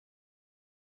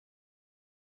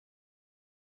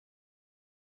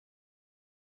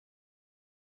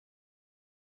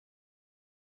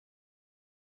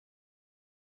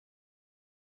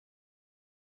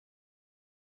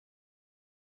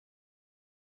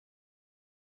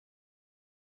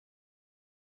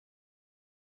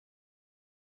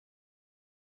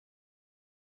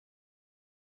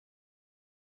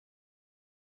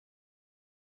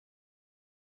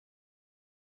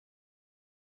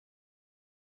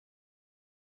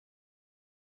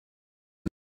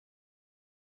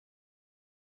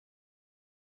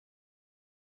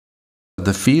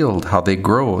the field, how they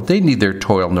grow. They neither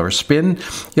toil nor spin.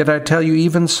 Yet I tell you,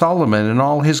 even Solomon in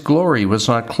all his glory was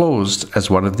not clothed as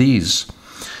one of these.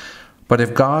 But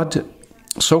if God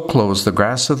so clothes the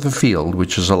grass of the field,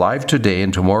 which is alive today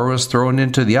and tomorrow is thrown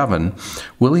into the oven,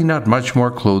 will he not much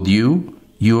more clothe you,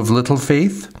 you of little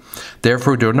faith?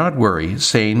 Therefore do not worry,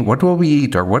 saying, what will we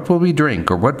eat, or what will we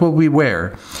drink, or what will we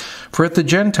wear? For it is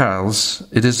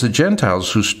the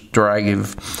Gentiles who strive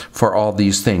for all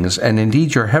these things, and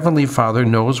indeed your heavenly Father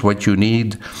knows what you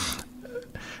need.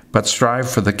 But strive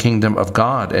for the kingdom of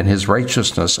God and his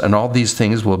righteousness, and all these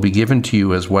things will be given to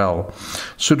you as well.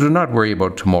 So do not worry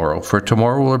about tomorrow, for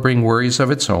tomorrow will bring worries of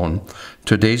its own.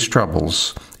 Today's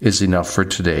troubles is enough for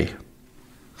today.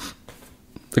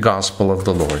 The Gospel of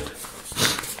the Lord.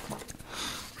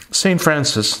 St.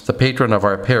 Francis, the patron of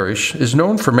our parish, is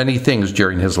known for many things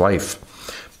during his life.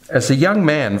 As a young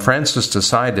man, Francis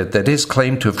decided that his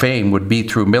claim to fame would be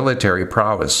through military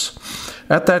prowess.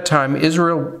 At that time,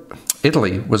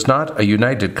 Italy was not a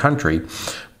united country,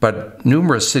 but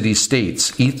numerous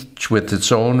city-states, each with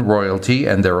its own royalty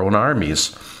and their own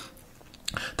armies.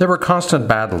 There were constant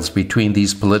battles between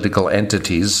these political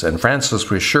entities, and Francis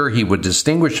was sure he would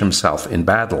distinguish himself in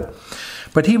battle.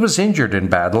 But he was injured in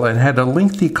battle and had a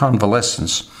lengthy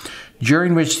convalescence,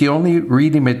 during which the only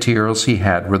reading materials he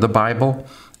had were the Bible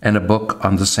and a book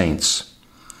on the saints.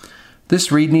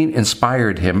 This reading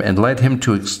inspired him and led him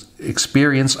to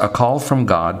experience a call from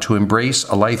God to embrace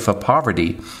a life of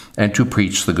poverty and to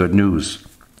preach the good news.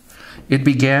 It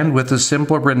began with a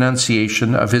simple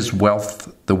renunciation of his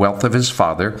wealth, the wealth of his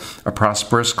father, a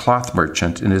prosperous cloth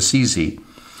merchant in Assisi.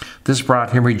 This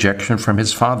brought him rejection from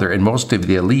his father and most of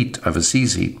the elite of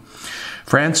Assisi.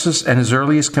 Francis and his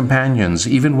earliest companions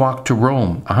even walked to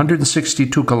Rome,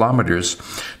 162 kilometers,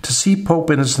 to see Pope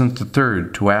Innocent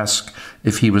III to ask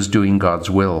if he was doing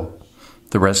God's will.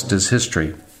 The rest is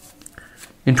history.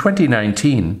 In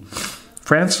 2019,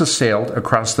 Francis sailed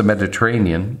across the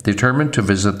Mediterranean, determined to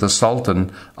visit the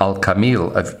Sultan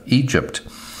Al-Kamil of Egypt,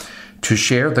 to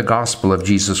share the gospel of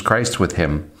Jesus Christ with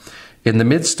him. In the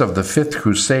midst of the Fifth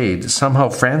Crusade, somehow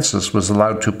Francis was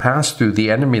allowed to pass through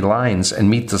the enemy lines and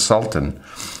meet the Sultan.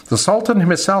 The Sultan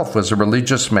himself was a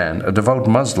religious man, a devout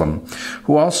Muslim,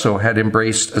 who also had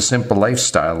embraced a simple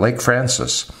lifestyle like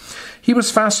Francis. He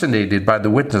was fascinated by the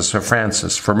witness of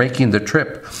Francis for making the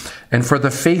trip and for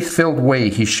the faith-filled way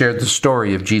he shared the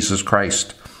story of Jesus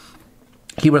Christ.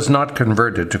 He was not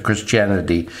converted to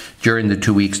Christianity during the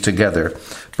 2 weeks together,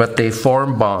 but they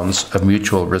formed bonds of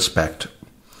mutual respect.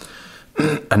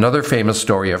 Another famous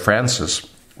story of Francis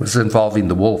was involving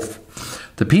the wolf.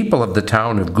 The people of the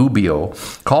town of Gubbio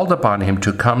called upon him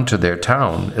to come to their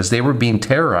town as they were being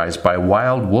terrorized by a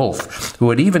wild wolf who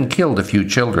had even killed a few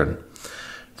children.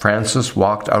 Francis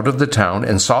walked out of the town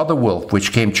and saw the wolf,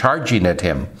 which came charging at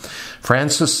him.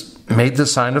 Francis made the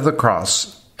sign of the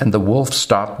cross, and the wolf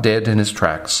stopped dead in his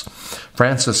tracks.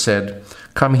 Francis said,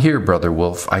 "Come here, brother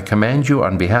wolf. I command you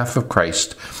on behalf of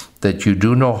Christ that you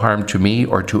do no harm to me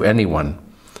or to anyone."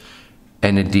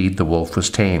 And indeed, the wolf was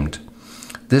tamed.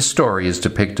 This story is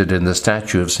depicted in the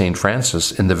statue of St.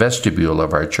 Francis in the vestibule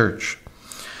of our church.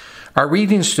 Our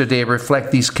readings today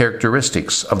reflect these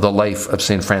characteristics of the life of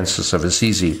St. Francis of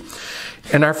Assisi.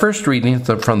 In our first reading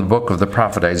from the book of the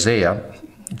prophet Isaiah,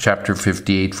 chapter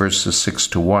 58, verses 6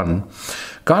 to 1,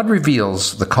 God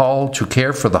reveals the call to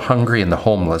care for the hungry and the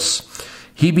homeless.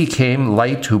 He became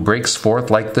light who breaks forth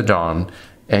like the dawn,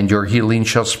 and your healing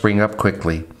shall spring up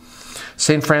quickly.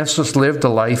 St. Francis lived a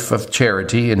life of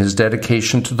charity in his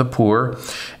dedication to the poor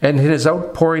and in his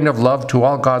outpouring of love to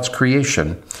all God's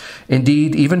creation.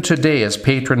 Indeed, even today, as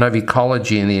patron of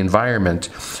ecology and the environment,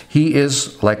 he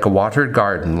is like a watered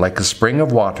garden, like a spring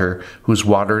of water whose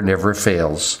water never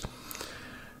fails.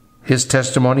 His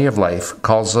testimony of life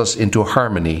calls us into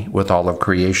harmony with all of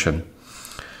creation.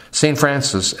 St.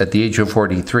 Francis, at the age of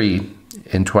 43,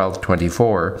 in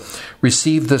 1224,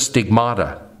 received the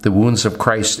stigmata, the wounds of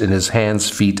Christ in his hands,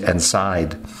 feet, and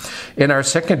side. In our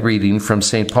second reading from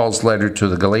St. Paul's letter to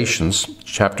the Galatians,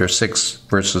 chapter 6,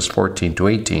 verses 14 to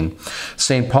 18,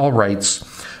 St. Paul writes,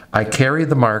 "I carry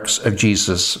the marks of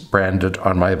Jesus branded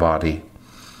on my body."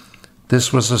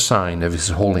 This was a sign of his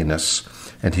holiness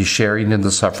and his sharing in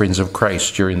the sufferings of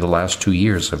Christ during the last 2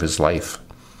 years of his life.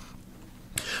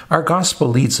 Our gospel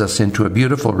leads us into a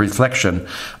beautiful reflection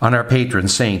on our patron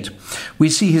saint. We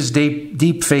see his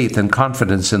deep faith and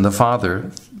confidence in the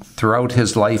Father throughout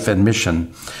his life and mission.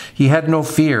 He had no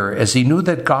fear, as he knew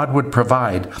that God would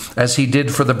provide, as he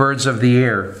did for the birds of the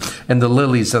air and the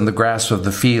lilies and the grass of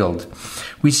the field.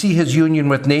 We see his union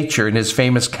with nature in his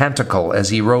famous canticle,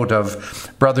 as he wrote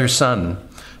of, "Brother, son,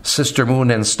 sister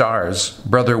moon and stars,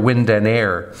 brother wind and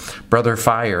air, brother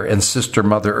fire, and sister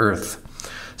mother earth.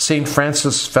 St.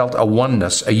 Francis felt a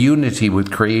oneness, a unity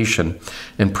with creation,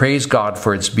 and praised God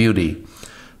for its beauty.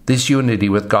 This unity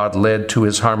with God led to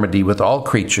his harmony with all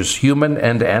creatures, human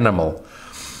and animal.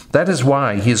 That is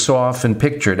why he is so often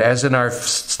pictured, as in our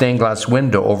stained glass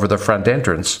window over the front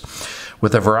entrance,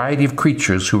 with a variety of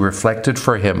creatures who reflected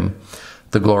for him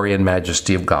the glory and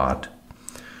majesty of God.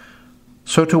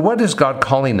 So to what is God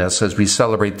calling us as we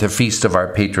celebrate the feast of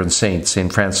our patron saint,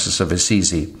 St. Francis of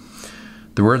Assisi?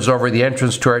 The words over the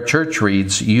entrance to our church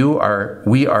reads, we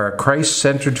are a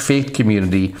Christ-centered faith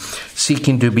community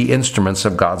seeking to be instruments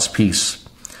of God's peace.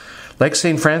 Like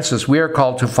St. Francis, we are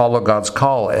called to follow God's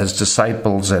call as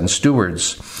disciples and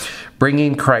stewards,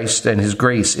 bringing Christ and his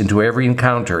grace into every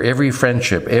encounter, every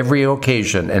friendship, every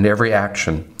occasion, and every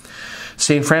action.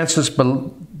 St. Francis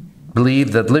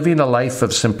believed that living a life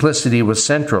of simplicity was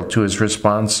central to his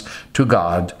response to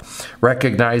God,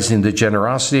 recognizing the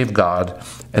generosity of God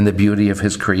and the beauty of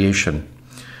his creation.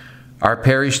 Our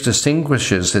parish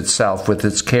distinguishes itself with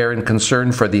its care and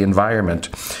concern for the environment,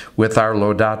 with our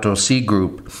Laudato Si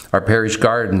group, our parish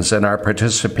gardens, and our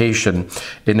participation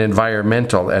in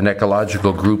environmental and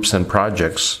ecological groups and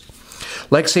projects.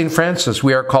 Like St. Francis,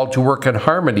 we are called to work in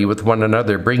harmony with one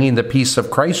another, bringing the peace of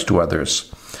Christ to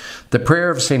others. The prayer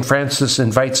of St. Francis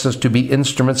invites us to be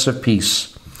instruments of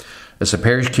peace. As a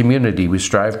parish community, we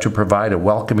strive to provide a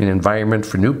welcoming environment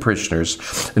for new parishioners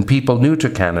and people new to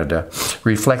Canada,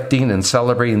 reflecting and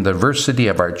celebrating the diversity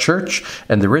of our church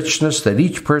and the richness that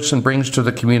each person brings to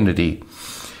the community.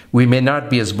 We may not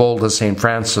be as bold as St.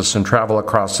 Francis and travel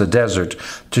across the desert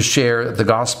to share the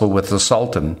gospel with the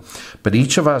Sultan, but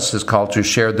each of us is called to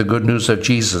share the good news of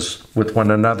Jesus with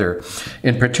one another,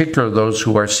 in particular those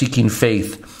who are seeking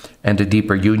faith and a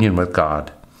deeper union with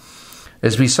God.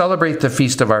 As we celebrate the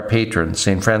feast of our patron,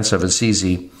 St. Francis of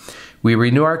Assisi, we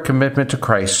renew our commitment to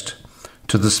Christ,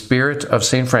 to the spirit of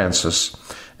St. Francis,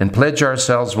 and pledge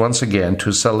ourselves once again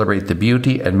to celebrate the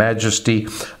beauty and majesty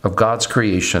of God's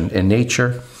creation in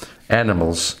nature,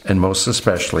 animals, and most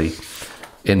especially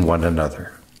in one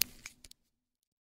another.